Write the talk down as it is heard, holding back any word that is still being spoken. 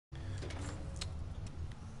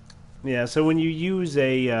Yeah, so when you use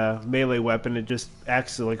a melee weapon, it just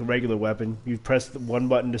acts like a regular weapon. You press the one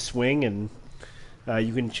button to swing, and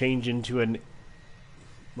you can change into an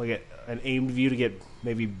aimed view to get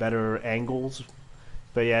maybe better angles.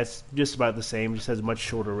 But yeah, it's just about the same. It just has a much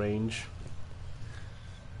shorter range.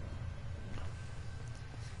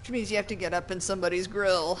 Which means you have to get up in somebody's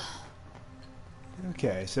grill.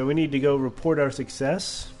 Okay, so we need to go report our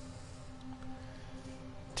success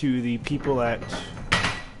to the people at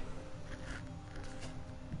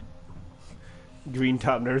Green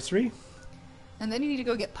Top Nursery. And then you need to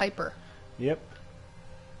go get Piper. Yep.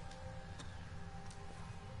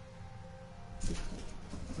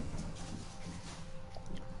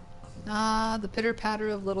 Ah, the pitter-patter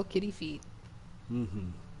of little kitty feet. Mm-hmm.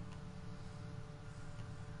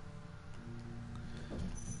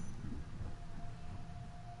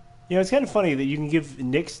 You know, it's kind of funny that you can give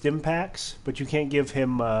Nick stim packs, but you can't give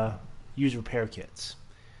him use repair kits.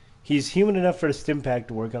 He's human enough for a stim pack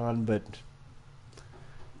to work on, but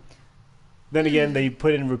then again, they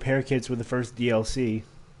put in repair kits with the first DLC.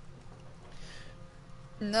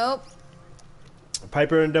 Nope.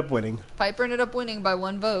 Piper ended up winning. Piper ended up winning by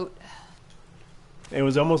 1 vote. It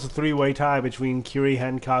was almost a 3-way tie between Curie,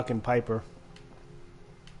 Hancock, and Piper.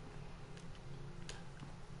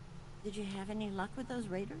 Did you have any luck with those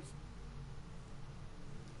raiders?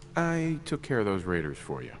 I took care of those raiders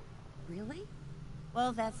for you. Really?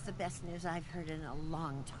 Well, that's the best news I've heard in a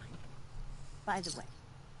long time. By the way,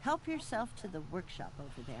 help yourself to the workshop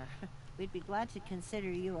over there. We'd be glad to consider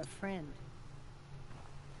you a friend.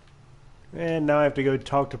 And now I have to go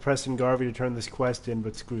talk to Preston Garvey to turn this quest in,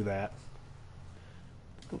 but screw that.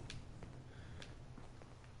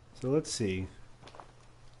 So let's see.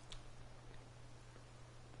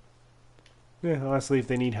 Yeah, honestly, if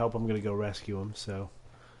they need help, I'm going to go rescue them, so...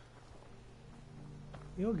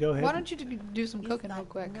 You'll go ahead. Why don't you do some cooking real You've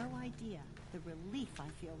quick? got no idea the relief I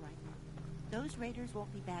feel right now. Those raiders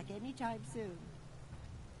won't be back anytime soon.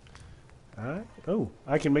 Alright. Oh,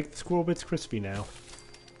 I can make the squirrel bits crispy now.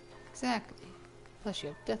 Exactly. Plus you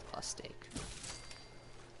have Death Claw steak.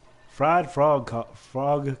 Fried frog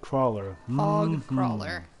crawler. Hog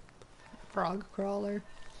crawler. Frog crawler.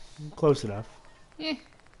 Close enough. Eh.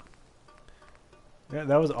 Yeah,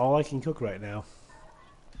 that was all I can cook right now.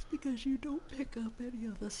 It's because you don't pick up any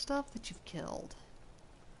of the stuff that you've killed.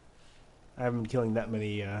 I haven't been killing that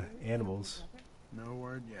many animals. No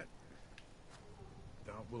word yet.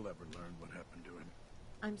 Doubt we'll ever learn what happened to him.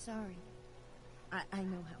 I'm sorry. I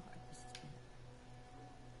know how hard this has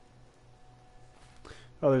been.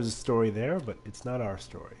 Oh, there's a story there, but it's not our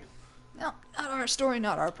story. No, not our story,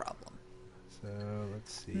 not our problem. So,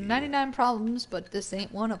 let's see. 99 problems, but this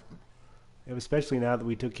ain't one of them. Yeah, especially now that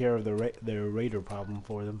we took care of their raider problem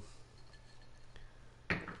for them.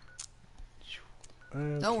 Okay.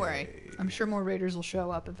 Don't worry. I'm sure more raiders will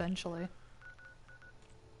show up eventually.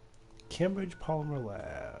 Cambridge Polymer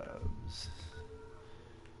Labs.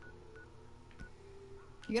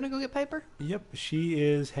 You gonna go get Piper? Yep, she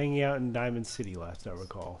is hanging out in Diamond City, last I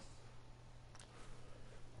recall.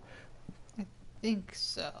 I think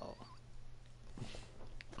so.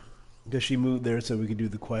 Does she move there so we could do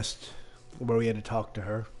the quest where we had to talk to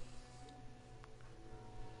her?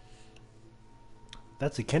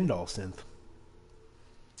 That's a Kendall synth.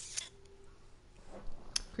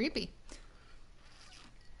 Creepy.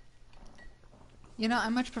 You know, I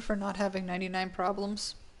much prefer not having 99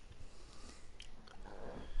 problems.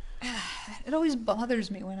 It always bothers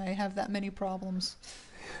me when I have that many problems.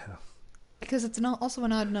 Yeah. Because it's also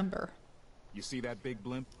an odd number. You see that big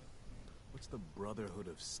blimp? What's the Brotherhood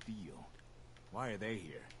of Steel? Why are they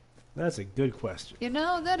here? That's a good question. You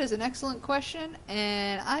know, that is an excellent question,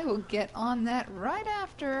 and I will get on that right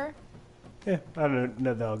after. Yeah, I don't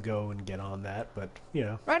know that I'll go and get on that, but, you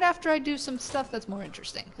know. Right after I do some stuff that's more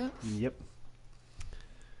interesting. Yep.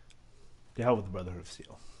 To hell with the Brotherhood of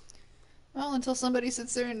Steel. Well, until somebody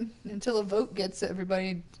sits there and until a vote gets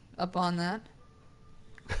everybody up on that.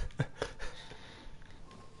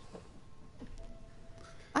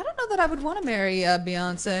 I don't know that I would want to marry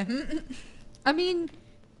Beyonce. I mean,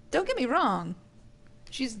 don't get me wrong.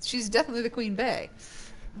 She's definitely the Queen Bey.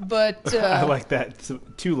 But I like that. It's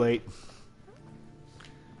too late.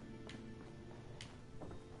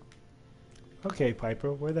 Okay,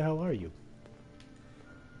 Piper, where the hell are you?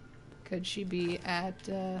 Could she be at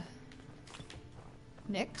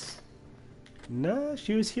Nick's? No,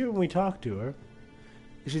 she was here when we talked to her.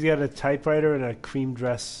 She's got a typewriter and a cream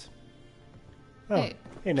dress. Oh,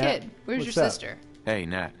 hey Nat. Kid, where's What's your up? sister? Hey,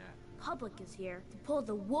 Nat. Public is here to pull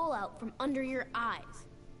the wool out from under your eyes.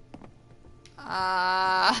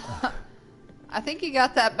 I think you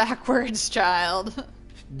got that backwards, child.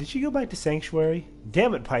 Did she go back to Sanctuary?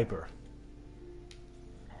 Damn it, Piper.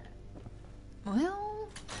 Well,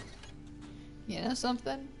 you know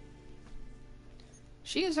something?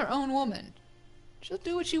 She is her own woman. She'll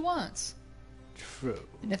do what she wants. True.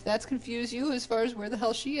 And if that's confused you as far as where the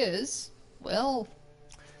hell she is, well,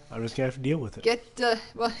 I'm just gonna have to deal with it.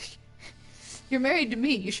 well, you're married to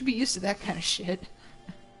me. You should be used to that kind of shit.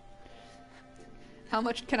 How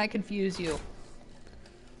much can I confuse you?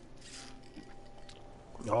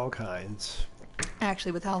 All kinds.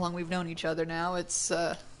 Actually, with how long we've known each other now, that's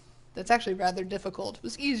actually rather difficult. It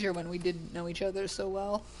was easier when we didn't know each other so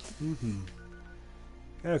well. Mm-hmm.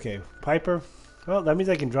 Okay, Piper. Well, that means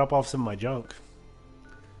I can drop off some of my junk.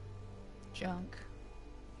 Junk.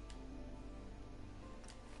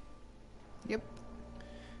 Yep.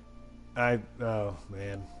 Oh,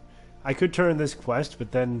 man. I could turn this quest,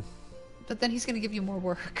 but then... But then he's going to give you more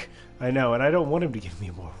work. I know, and I don't want him to give me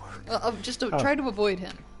more work. Just try to avoid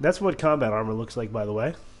him. That's what combat armor looks like, by the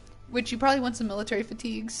way. Which you probably want some military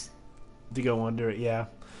fatigues. To go under it, yeah.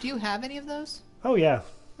 Do you have any of those? Oh, yeah.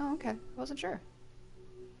 Oh, okay. Wasn't sure.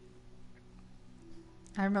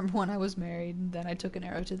 I remember when I was married, and then I took an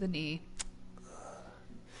arrow to the knee.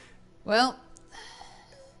 Well...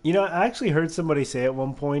 You know, I actually heard somebody say at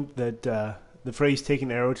one point that the phrase "take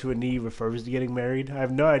an arrow to a knee" refers to getting married. I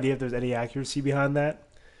have no idea if there's any accuracy behind that.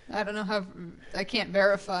 I don't know how... I can't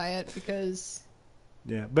verify it, because...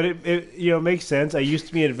 Yeah, but it makes sense. I used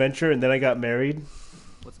to be an adventurer, and then I got married.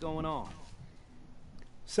 What's going on?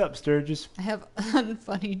 Sup, Sturgis? I have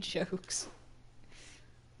unfunny jokes.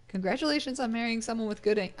 Congratulations on marrying someone with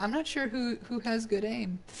good aim. I'm not sure who has good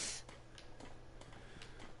aim.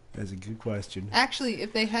 That's a good question. Actually,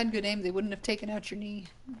 if they had good aim, they wouldn't have taken out your knee.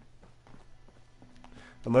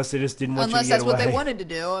 Unless they just didn't want you Unless to get that's what away. they wanted to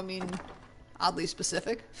do. I mean, oddly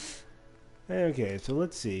specific. Okay, so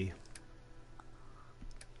let's see.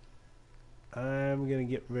 I'm going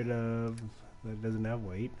to get rid of... That doesn't have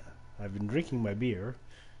weight. I've been drinking my beer.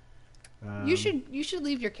 You should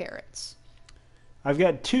leave your carrots. I've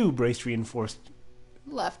got 2 brace reinforced...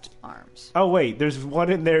 Left arms. Oh, wait, there's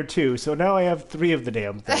 1 in there, too. So now I have 3 of the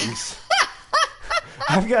damn things.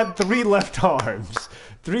 I've got 3 left arms.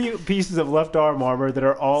 3 pieces of left arm armor that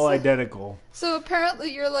are all identical. So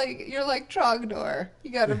apparently you're like Trogdor.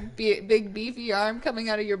 You got a big beefy arm coming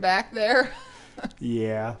out of your back there.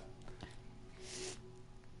 Yeah.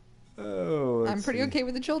 Oh, I'm pretty okay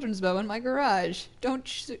with the children's bow in my garage. Don't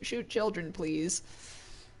shoot children, please.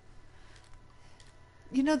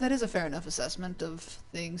 You know, that is a fair enough assessment of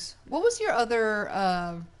things. What was your other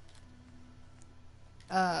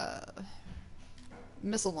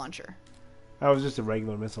missile launcher? That was just a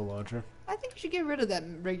regular missile launcher. I think you should get rid of that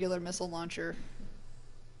regular missile launcher.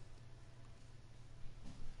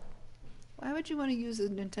 Why would you want to use a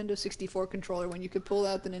Nintendo 64 controller when you could pull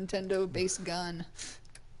out the Nintendo base gun?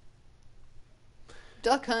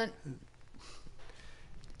 Duck Hunt.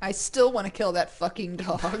 I still want to kill that fucking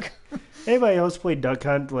dog. Anybody else play Duck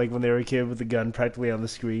Hunt like when they were a kid with the gun practically on the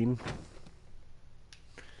screen?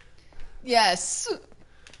 Yes.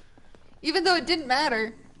 Even though it didn't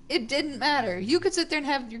matter. It didn't matter. You could sit there and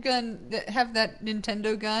have your gun, have that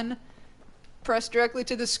Nintendo gun pressed directly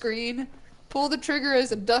to the screen, pull the trigger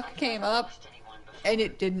as a duck came up, and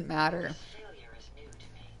it didn't matter.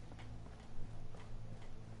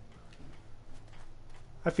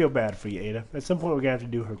 I feel bad for you, Ada. At some point, we're going to have to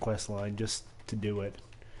do her quest line just to do it.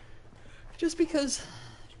 Just because,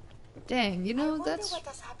 dang, you know, what has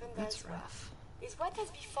happened that's elsewhere. rough. Is what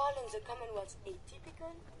has befallen the Commonwealth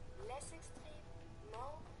atypical? Less extreme? No?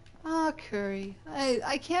 Ah, Curry.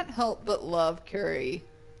 I can't help but love Curry.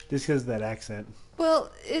 Just because of that accent.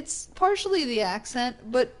 Well, it's partially the accent,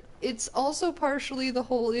 but it's also partially the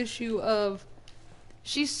whole issue of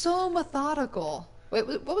she's so methodical. Wait,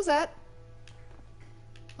 what was that?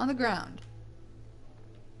 On the ground.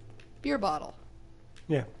 Beer bottle.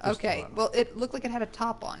 Yeah. Okay, well, it looked like it had a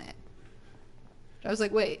top on it. I was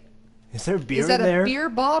like, wait. Is there beer Is that in there? a beer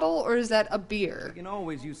bottle or is that a beer? You can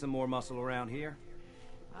always use some more muscle around here.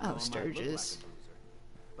 Oh, Sturgis.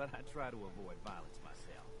 But I try to avoid violence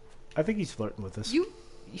myself. I think he's flirting with us. You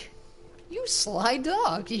sly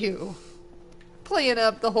dog, you. Playing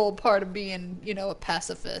up the whole part of being, you know, a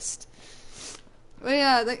pacifist. But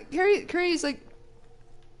yeah, Curry's like,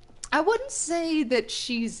 I wouldn't say that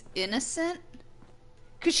she's innocent,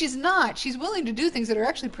 because she's not. She's willing to do things that are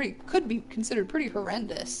actually could be considered pretty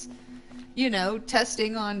horrendous. You know,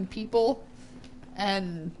 testing on people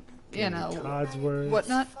and, you know,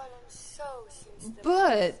 whatnot.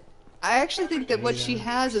 But I actually think that what she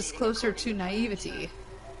has is closer to naivety.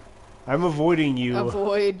 I'm avoiding you.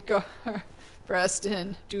 Avoid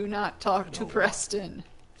Preston. Do not talk to Preston.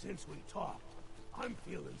 Since we talked, I'm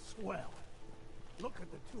feeling swell. Look at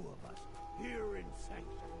the two of us here in Sanctuary.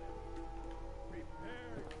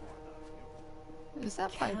 Prepared for the... Is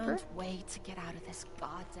that Piper? Can't wait to get out of this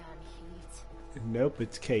goddamn heat. Nope,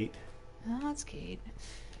 it's Kate. Oh, that's Kate.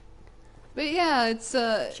 But yeah, it's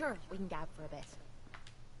Sure, we can gab for a bit.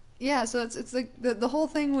 yeah. So it's like the whole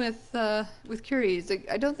thing with Curie is like,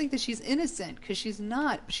 I don't think that she's innocent because she's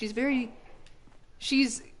not. She's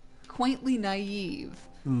quaintly naive.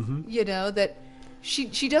 Mm-hmm. You know that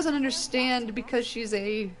she doesn't understand because she's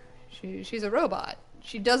a robot.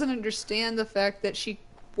 She doesn't understand the fact that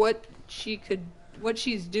what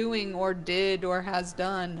she's doing or did or has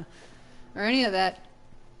done or any of that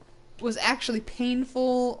was actually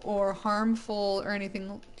painful or harmful or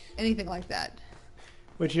anything like that.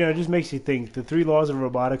 Which, you know, just makes you think the 3 laws of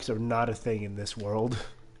robotics are not a thing in this world.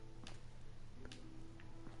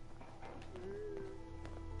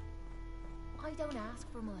 I don't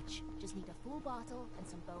ask for much. Just need a full bottle and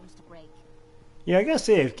some bones to break. Yeah, I gotta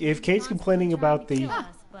say, if Kate's complaining about the...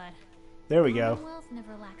 There we go.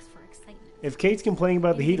 Never lacks for excitement. If Kate's complaining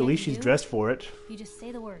about the heat, at least she's dressed for it. You just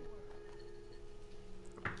say the word.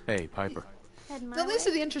 Hey, Piper. Now, this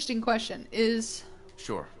is the interesting question: is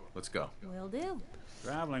Sure, let's go. Will do.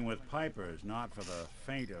 Traveling with Piper is not for the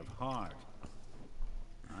faint of heart.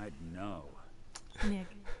 I'd know. Nick.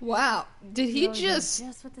 wow, did he just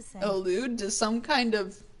what to say. allude to some kind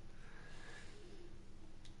of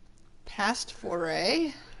past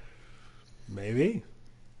foray? Maybe.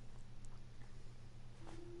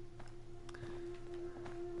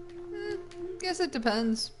 Guess it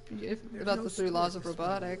depends about the 3 laws of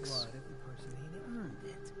robotics.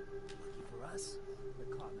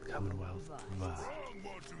 Commonwealth.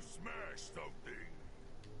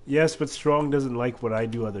 Yes, but Strong doesn't like when I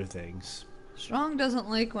do other things. Strong doesn't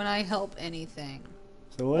like when I help anything.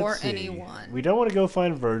 So let's or see. anyone. We don't want to go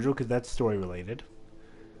find Virgil because that's story related.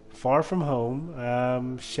 Far From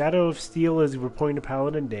Home. Shadow of Steel is reporting to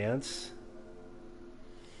Paladin Dance.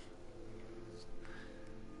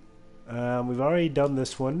 We've already done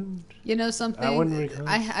this one. You know something?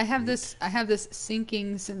 I have Sweet. this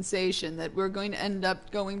sinking sensation that we're going to end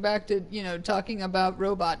up going back to, talking about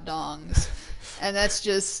robot dongs. And let's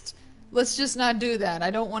just not do that.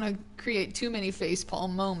 I don't want to create too many facepalm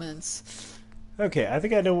moments. Okay, I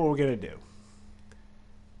think I know what we're going to do.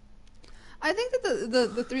 I think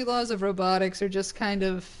that the 3 laws of robotics are just kind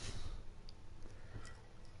of...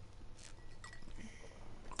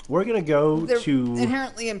 We're going to go They're to...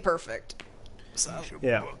 inherently imperfect. So.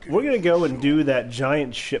 Yeah, we're going to go and do that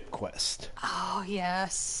giant ship quest. Oh,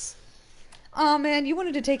 yes. Oh, man, you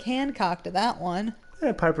wanted to take Hancock to that one.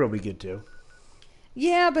 Yeah, Piper will be good too.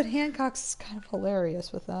 Yeah, but Hancock's kind of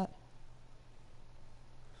hilarious with that.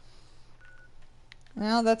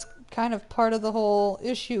 Well, that's kind of part of the whole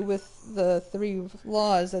issue with the 3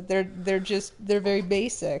 laws, that they're very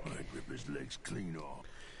basic. Rip his legs clean off.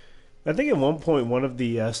 I think at one point, one of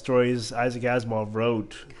the stories Isaac Asimov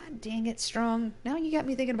wrote... God dang it, Strong. Now you got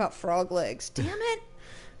me thinking about frog legs. Damn it!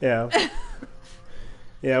 Yeah.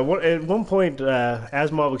 Yeah, at one point,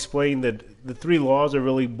 Asimov explained that the 3 laws are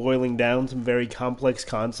really boiling down some very complex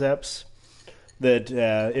concepts. That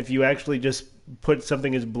if you actually just put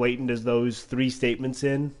something as blatant as those 3 statements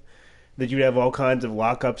in, that you'd have all kinds of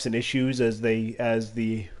lockups and issues as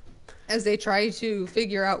they try to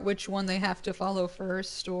figure out which one they have to follow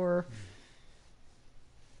first, or...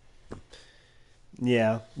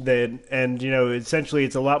 Yeah, essentially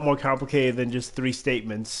it's a lot more complicated than just 3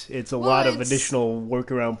 statements. It's a lot of additional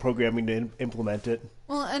workaround programming to implement it.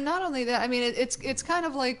 Well, and not only that, I mean, it's kind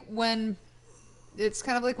of like when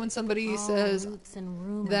somebody says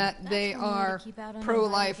that they are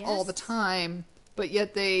pro-life all the time, but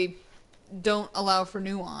yet they don't allow for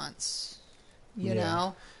nuance, you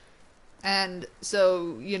know? And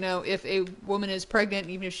so, if a woman is pregnant,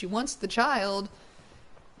 even if she wants the child,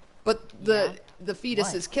 but the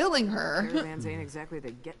fetus is killing her. Caravans ain't exactly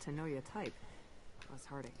the get-to-know-you type. Less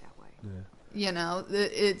heartache that way. Yeah.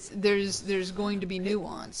 There's going to be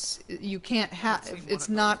nuance. You can't have... It's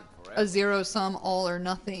not a zero-sum,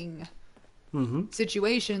 all-or-nothing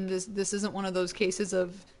situation. This isn't one of those cases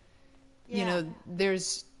of,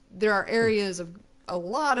 there are a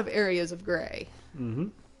lot of areas of gray. Mm-hmm.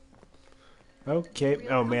 Okay.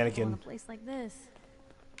 Oh, mannequin. A place like this.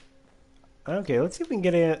 Okay, let's see if we can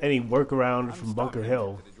get any workaround from Bunker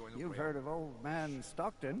Hill. You've heard of Old Man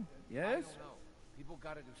Stockton, yes? People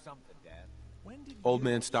gotta do something, Dad. Old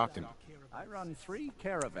Man Stockton. I run 3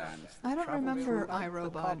 caravans. I don't remember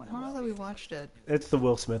iRobot. I don't know that we watched it. It's the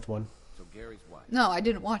Will Smith one. So Gary's wife. No, I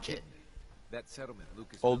didn't watch it. That settlement,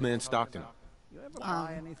 Lucas. Old Man Stockton. You ever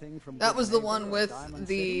buy anything from That Big was the Neighbor one or with Diamond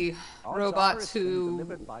the City? Odds are robots it's been who,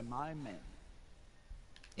 delivered by my men.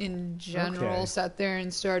 in general, Okay. sat there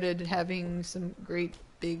and started having some great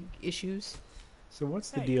big issues. So what's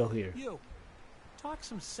the Hey, deal here? You, talk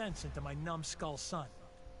some sense into my numbskull son.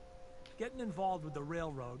 Getting involved with the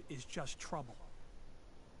railroad is just trouble.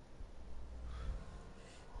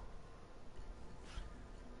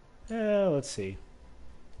 Let's see.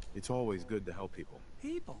 It's always good to help people.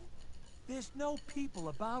 People? There's no people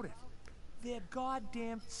about it. They're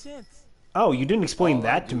goddamn synths. Oh, you didn't explain All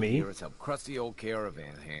that I to do me. Here is help crusty old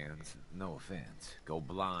caravan hands. No offense. Go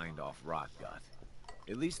blind off rot gut.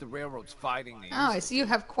 At least the railroad's fighting the. Oh, I see you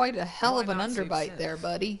have quite a hell of an Why not save underbite sense? there,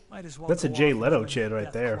 buddy. Might as well That's a go Jay off and Leno join chin the right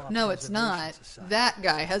Death there. Claw No, it's Preservation not. Society. That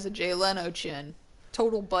guy has a Jay Leno chin.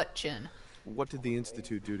 Total butt chin. What did the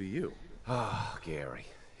Institute do to you? Ah, Gary.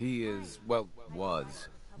 He is, well, was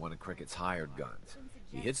one of Cricket's hired guns.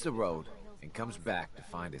 He hits the road and comes back to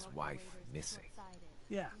find his wife missing.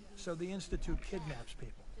 Yeah, so the Institute kidnaps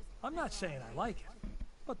people. I'm not saying I like it,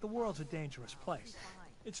 but the world's a dangerous place.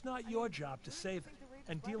 It's not your job to save it.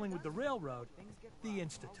 And dealing with the railroad, the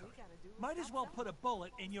Institute. Might as well put a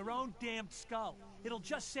bullet in your own damned skull. It'll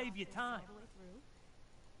just save you time.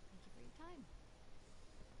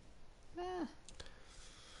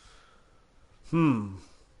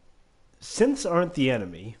 Synths aren't the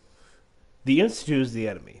enemy. The Institute is the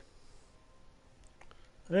enemy.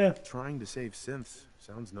 Trying to save synths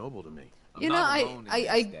sounds noble to me. You know,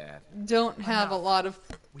 I don't have a lot of.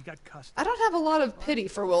 We got custody. I don't have a lot of pity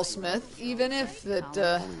for Will Smith, even if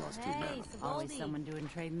that. Always someone doing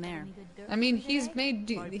trading there. I mean, he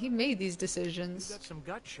made these decisions. You got some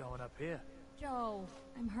guts showing up here. Joe,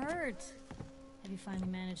 I'm hurt. Have you finally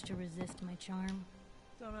managed to resist my charm?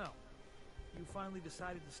 Don't know. You finally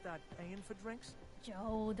decided to start paying for drinks?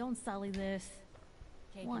 Joe, don't sully this.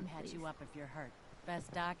 Kate One, can patch please. you up if you're hurt.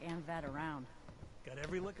 Best doc and vet around. Got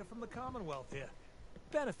every liquor from the Commonwealth here.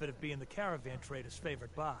 Benefit of being the caravan trader's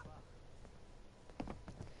favorite bar.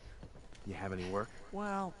 You have any work?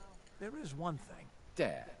 Well, there is one thing.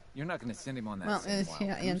 Dad, you're not going to send him on that Well, same wild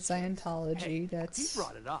yeah, and goose chase. Scientology. He That's.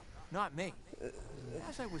 brought it up, not me.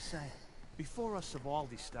 As I was saying, before us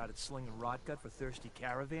Savaldi started slinging rot gut for thirsty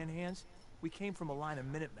caravan hands, we came from a line of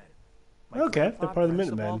Minutemen. My Okay, grandpa, they're part of the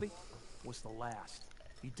Prince Minutemen. Savaldi, was the last.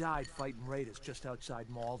 He died fighting raiders just outside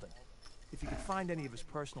Malden. If you could find any of his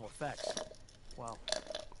personal effects, well,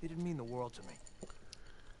 it didn't mean the world to me.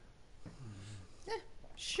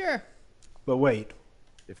 Sure. But wait.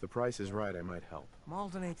 If the price is right, I might help.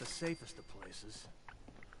 Malden ain't the safest of places.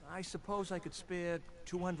 I suppose I could spare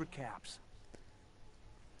 200 caps.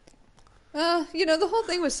 You know, the whole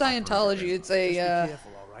thing with Scientology, it's Just be a,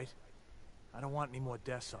 careful, all right? I don't want any more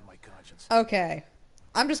deaths on my conscience. okay.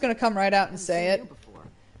 I'm just gonna come right out and say it.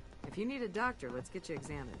 If you need a doctor, let's get you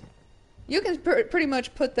examined. You can pretty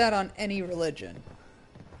much put that on any religion.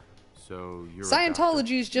 So you're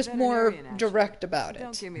Scientology is just more Veterinarian, actually. direct about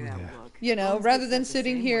Don't it. give me that look. You know, Bones rather get than sent the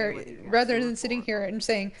sitting same here, way whether you got rather food than or sitting not. here and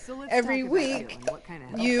saying So let's every talk about you week and what kind of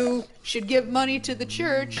help you should give money to the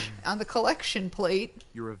church on the collection plate.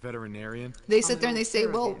 You're a veterinarian? They sit there and they say,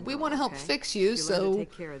 "Well, we want to help fix you, learn to so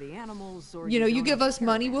take care of the animals, or you know, you don't give have us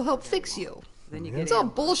money, we'll help fix you." Then you It's get all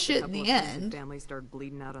ambushed. bullshit A in couple the of innocent end. families start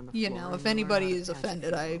bleeding out on the You floor, know, and if you learn anybody how to is patch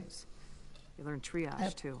offended, your I wounds. You learn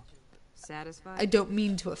triage too. Satisfied? I don't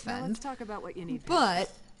mean to Now offend, let's talk about what you need. but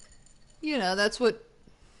you know, that's what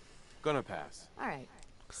Gonna pass. All right.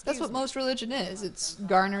 that's what most religion is. It's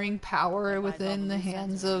garnering power within the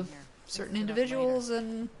hands of certain individuals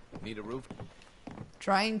and Need a roof?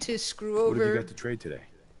 trying to screw What have you over got to trade today?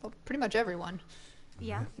 well, pretty much everyone.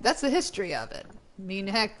 Yeah. That's the history of it. I mean,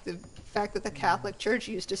 heck, the fact that the Catholic Church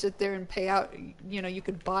used to sit there and pay out, you know, you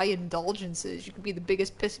could buy indulgences. You could be the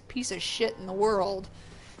biggest piece of shit in the world.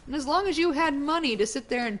 And as long as you had money to sit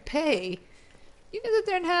there and pay, you could sit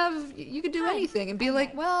there and you could do anything and be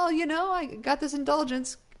like, well, you know, I got this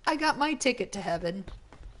indulgence. I got my ticket to heaven.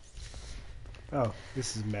 Oh,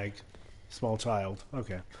 this is Meg. Small child.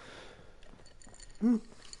 Okay.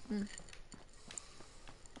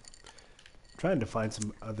 Trying to find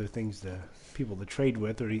some other things people to trade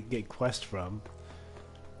with or to get quests from.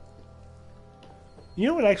 You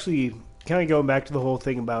know what, actually, kind of going back to the whole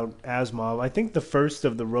thing about Asimov, I think the first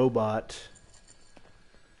of the robot...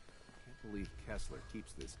 Can't believe Kessler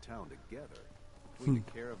keeps this town together. Between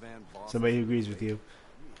the caravan bosses. Somebody who agrees with you.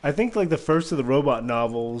 I think like the first of the robot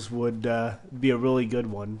novels would be a really good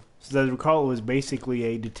one. So as I recall, it was basically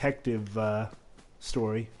a detective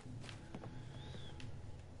story.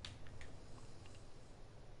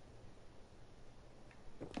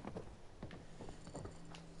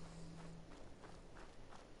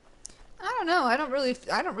 I don't know.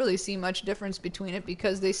 I don't really see much difference between it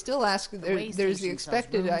because they still ask. There's the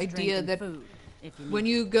expected idea that when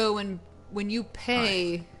you go and when you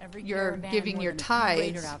pay, you're giving your tithes.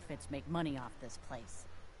 Raider outfits make money off this place,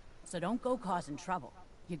 so don't go causing trouble.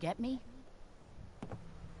 You get me?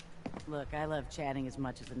 Look, I love chatting as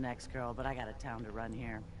much as the next girl, but I got a town to run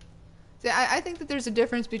here. See, I think that there's a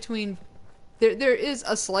difference between. There is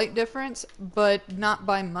a slight difference, but not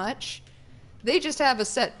by much. They just have a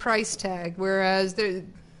set price tag, whereas they're,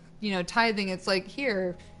 tithing. It's like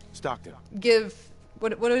here, Stockton. Give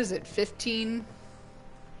what is it? 15.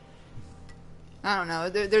 I don't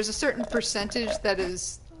know. There's a certain percentage that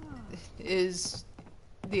is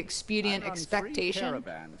the expedient expectation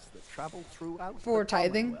for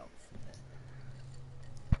tithing.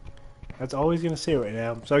 That's all he's going to say right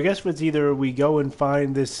now. So I guess it's either we go and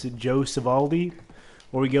find this Joe Savaldi,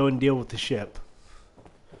 or we go and deal with the ship.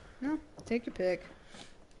 No, take your pick.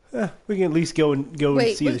 We can at least go and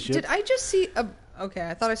see the ship. Did I just see a... Okay,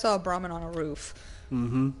 I thought I saw a Brahmin on a roof.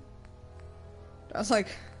 Mm-hmm. I was like...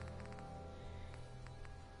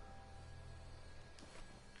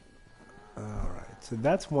 Alright, so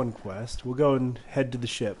that's one quest. We'll go and head to the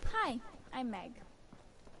ship. Hi, I'm Meg.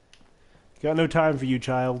 Got no time for you,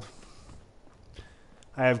 child.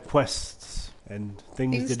 I have quests and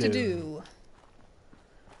things to do.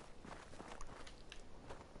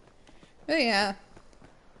 Oh yeah.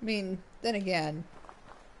 I mean, then again.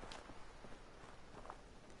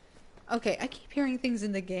 Okay, I keep hearing things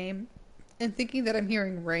in the game and thinking that I'm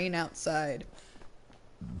hearing rain outside.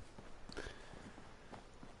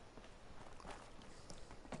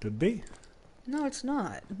 Could be. No, it's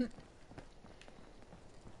not.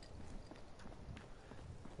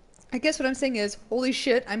 I guess what I'm saying is, holy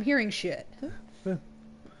shit, I'm hearing shit.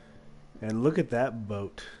 And look at that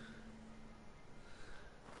boat.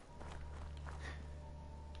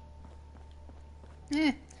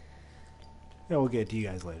 Eh. Yeah, we'll get to you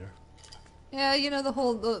guys later. Yeah, the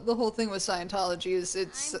whole thing with Scientology is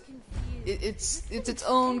it's its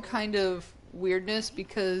own kind of weirdness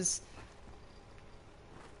because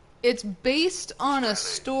it's based on a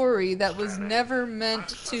story that was never meant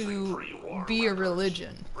to be a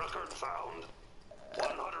religion. Record found.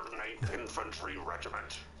 108th Infantry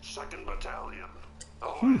Regiment, 2nd Battalion.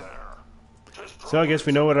 Ahoy there. So I guess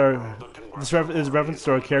we know what this is a reference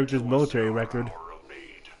to our character's military record.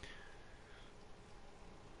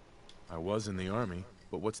 I was in the army,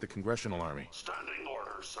 but what's the Congressional Army? Standing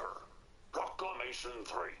orders, sir. Proclamation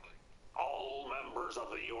 3. All members of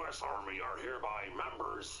the U.S. Army are hereby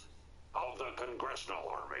members of the Congressional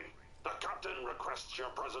Army. The captain requests your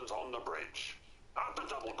presence on the bridge. At the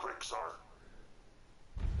Double Creek, sir.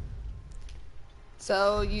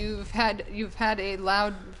 So you've had a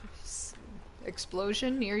loud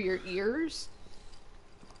explosion near your ears?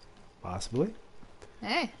 Possibly.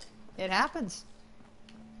 Hey, it happens.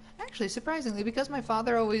 Actually, surprisingly, because my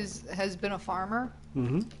father always has been a farmer,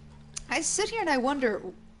 I sit here and I wonder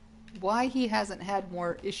why he hasn't had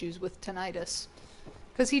more issues with tinnitus.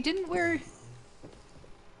 Because he didn't wear,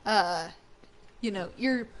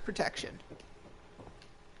 ear protection.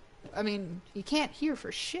 I mean, he can't hear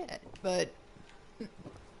for shit, but...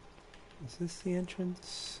 Is this the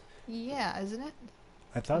entrance? Yeah, isn't it?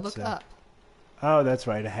 I thought Look so. up. Oh, that's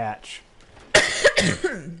right, a hatch.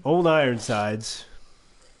 Old Ironsides.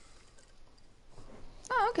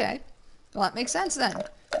 Oh, okay. Well, that makes sense then.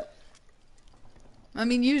 I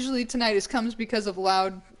mean, usually tinnitus comes because of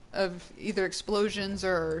either explosions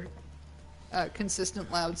or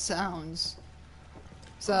consistent loud sounds.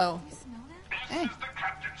 So, hey. This is the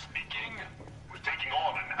captain speaking. We're taking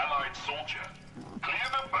on an allied soldier. Clear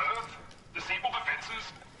the berth. Disable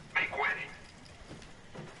defenses. Make way.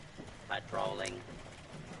 Patrolling.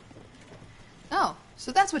 Oh,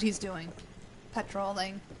 so that's what he's doing.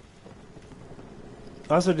 Patrolling.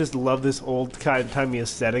 I also just love this old kind of timey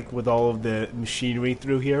aesthetic with all of the machinery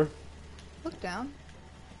through here. Look down.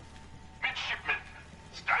 Midshipman,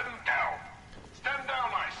 stand down. Stand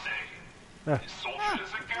down, I say. This soldier is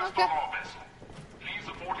a guest on our vessel. Please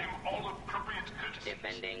afford him all appropriate courtesy.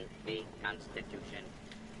 Defending the Constitution.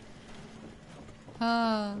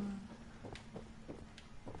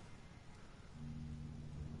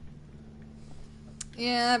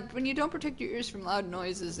 Yeah, when you don't protect your ears from loud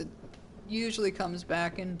noises, it usually comes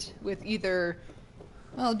back and with either,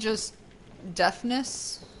 well, just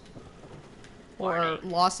deafness or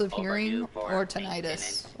loss of hearing or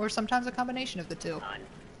tinnitus, or sometimes a combination of the two.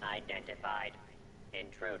 Unidentified.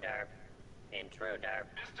 Intruder. Intruder.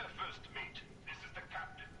 Mr. First Mate, this is the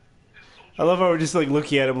captain. I love how we're just like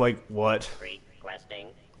looking at him like, what? Requesting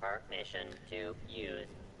permission to use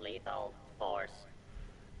lethal force.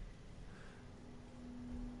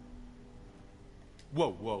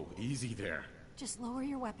 Whoa, whoa, easy there. Just lower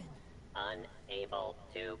your weapon. Unable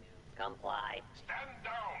to comply. Stand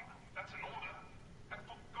down! That's an order. And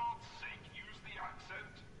for God's sake, use the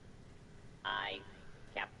accent. I,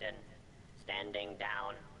 Captain, standing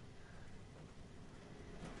down.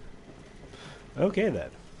 Okay then.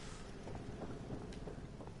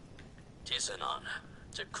 'Tis an honor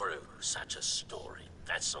to crew such a storied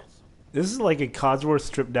vessel. This is like a Codsworth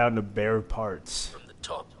stripped down to bare parts. From the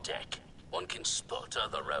top deck, one can spot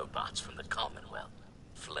other robots from the Commonwealth,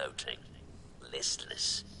 floating,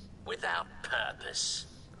 listless, without purpose,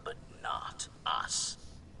 but not us.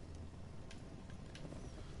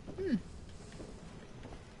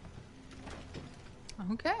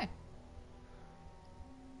 Okay.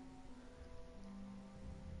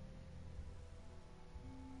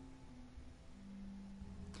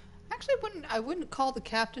 Actually, I wouldn't call the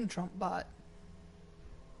captain Trump bot.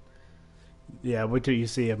 Yeah, wait till you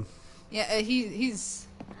see him. Yeah, he's.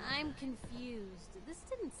 I'm confused. This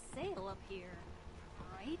didn't sail up here,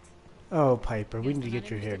 right? Oh, Piper, we need to get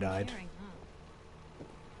your hair dyed.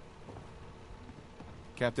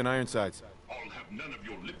 Captain Ironsides. I'll have none of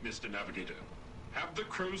your lip, Mr. Navigator. Have the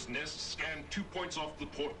crow's nest scan 2 points off the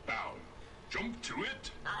port bow. Jump to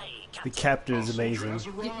it. The captain is amazing.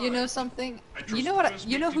 You know something? You know what?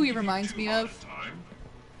 You know who he reminds me of?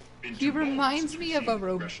 He reminds me of a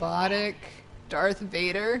robotic Darth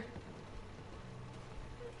Vader.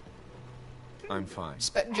 I'm fine.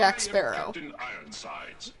 Jack Sparrow. Captain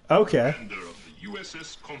Ironsides. Okay. Commander of the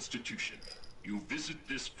U.S.S. Constitution. You visit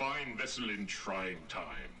this fine vessel in trying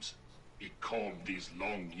times. It calmed these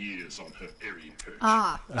long years on her airy perch.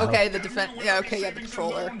 Ah, okay, the defense. Yeah, okay, yeah, the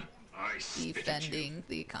controller. I Defending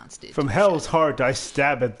the Constitution. From hell's heart, I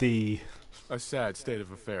stab at thee. A sad state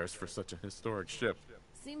of affairs for such a historic ship.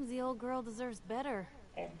 Seems the old girl deserves better.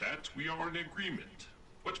 On that, we are in agreement.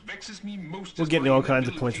 What vexes me most We're is getting my all kinds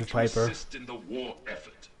of points inability for to Piper. assist in the war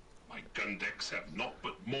effort. My gun decks have naught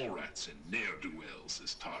but Morats and ne'er-do-wells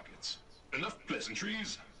as targets. Enough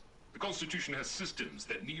pleasantries. The Constitution has systems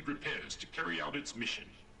that need repairs to carry out its mission.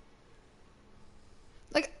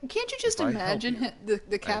 Like, can't you just imagine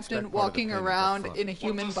the captain walking around in a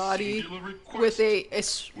human body with a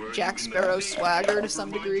Jack Sparrow swagger to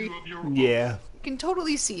some degree? Yeah. You can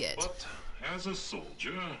totally see it. But as a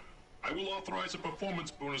soldier, I will authorize a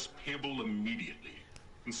performance bonus payable immediately.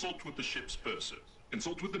 Consult with the ship's purser.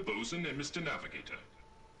 Consult with the bosun and Mr. Navigator.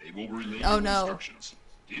 They will relay your instructions.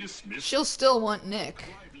 Dismiss. She'll still want Nick.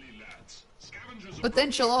 But then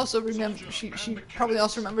she'll also remember. She probably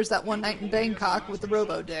also remembers that one night in Bangkok with the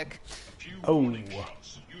Robo Dick. Oh.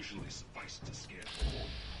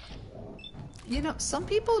 You know, some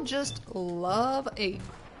people just love a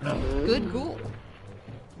good ghoul.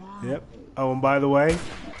 Yep. Oh, and by the way,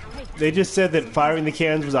 they just said that firing the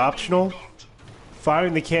cannons was optional.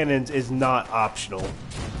 Firing the cannons is not optional.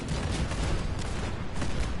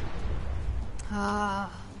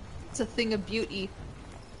 Ah, it's a thing of beauty.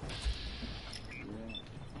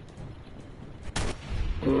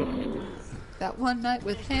 That one night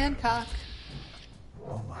with Hancock.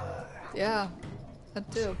 Oh my. Yeah,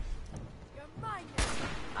 that too.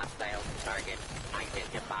 Hostile target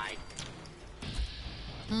identified.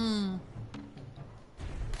 Hmm.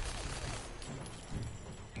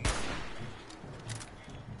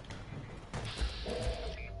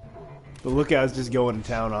 The lookout's just going to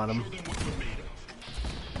town on him.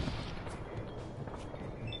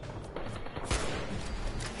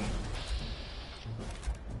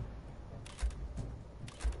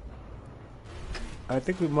 I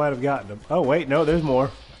think we might have gotten him. Oh wait, no, there's more.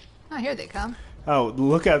 Oh, here they come. Oh, the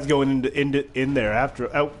lookout's going in there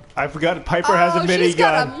after. Oh, I forgot. Piper has a minigun. She's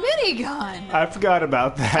got a minigun. I forgot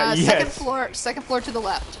about that. Yes. Second floor to the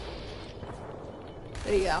left.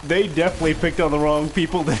 There you go. They definitely picked on the wrong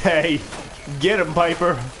people today. Get him,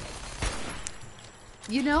 Piper.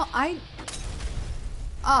 You know,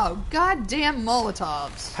 oh, goddamn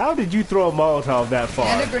Molotovs. How did you throw a Molotov that far?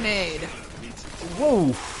 And a grenade.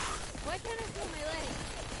 Whoa.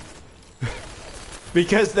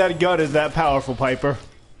 Because that gun is that powerful, Piper.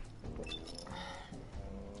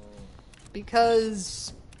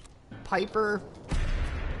 Because Piper,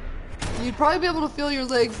 you'd probably be able to feel your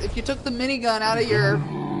legs if you took the minigun out of your.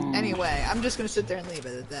 Anyway, I'm just gonna sit there and leave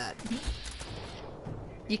it at that.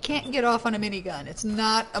 You can't get off on a minigun. It's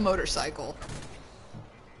not a motorcycle.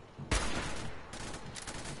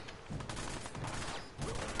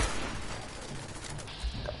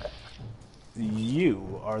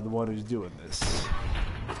 You are the one who's doing this.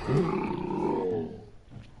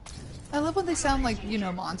 I love when they sound like, you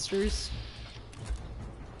know, monsters.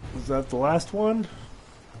 Was that the last one?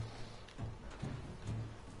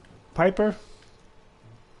 Piper?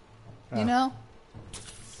 You know?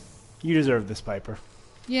 You deserve this, Piper.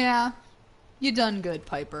 Yeah. You done good,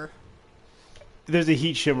 Piper. There's a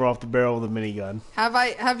heat shimmer off the barrel of the minigun.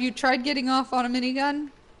 Have you tried getting off on a minigun?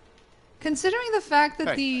 Considering the fact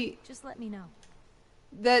that Just let me know.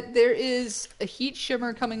 that there is a heat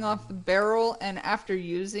shimmer coming off the barrel, and after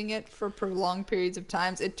using it for prolonged periods of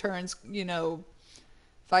times, it turns,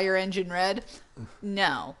 fire engine red.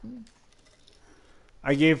 No.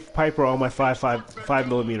 I gave Piper all my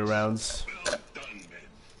 5mm rounds.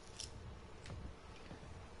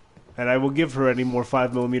 And I will give her any more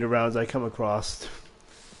 5mm rounds I come across.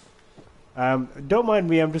 Don't mind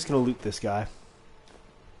me, I'm just going to loot this guy.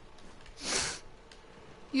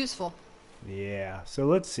 Useful. Yeah, so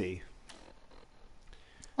let's see.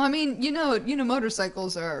 Well, I mean,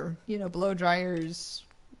 motorcycles are, blow dryers,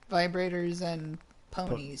 vibrators, and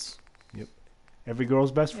ponies. Yep. Every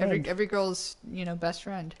girl's best friend. Every girl's, best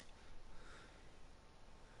friend.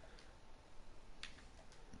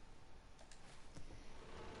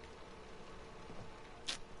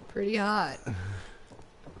 Pretty hot.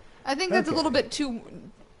 I think that's a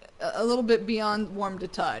little bit beyond warm to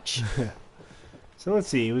touch. So let's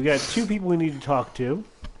see. We got 2 people we need to talk to.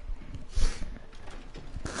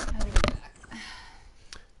 I will be back.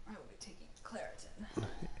 I will be taking Claritin.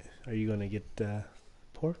 Are you going to get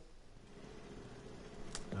pour?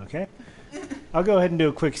 Okay. I'll go ahead and do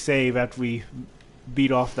a quick save after we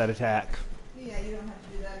beat off that attack. Yeah, you don't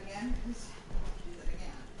have to do that again.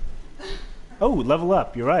 Oh, level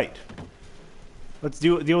up. You're right. Let's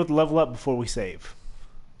deal with the level up before we save.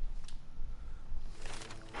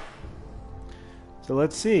 So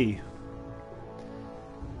let's see.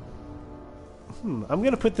 I'm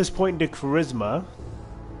going to put this point into Charisma.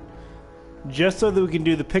 Just so that we can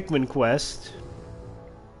do the Pikmin quest.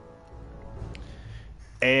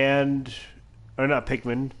 Or not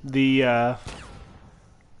Pikmin. The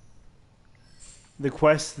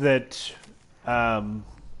quest that...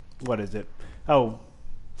 what is it? Oh,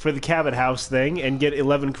 for the Cabot House thing, and get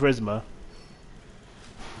 11 Charisma.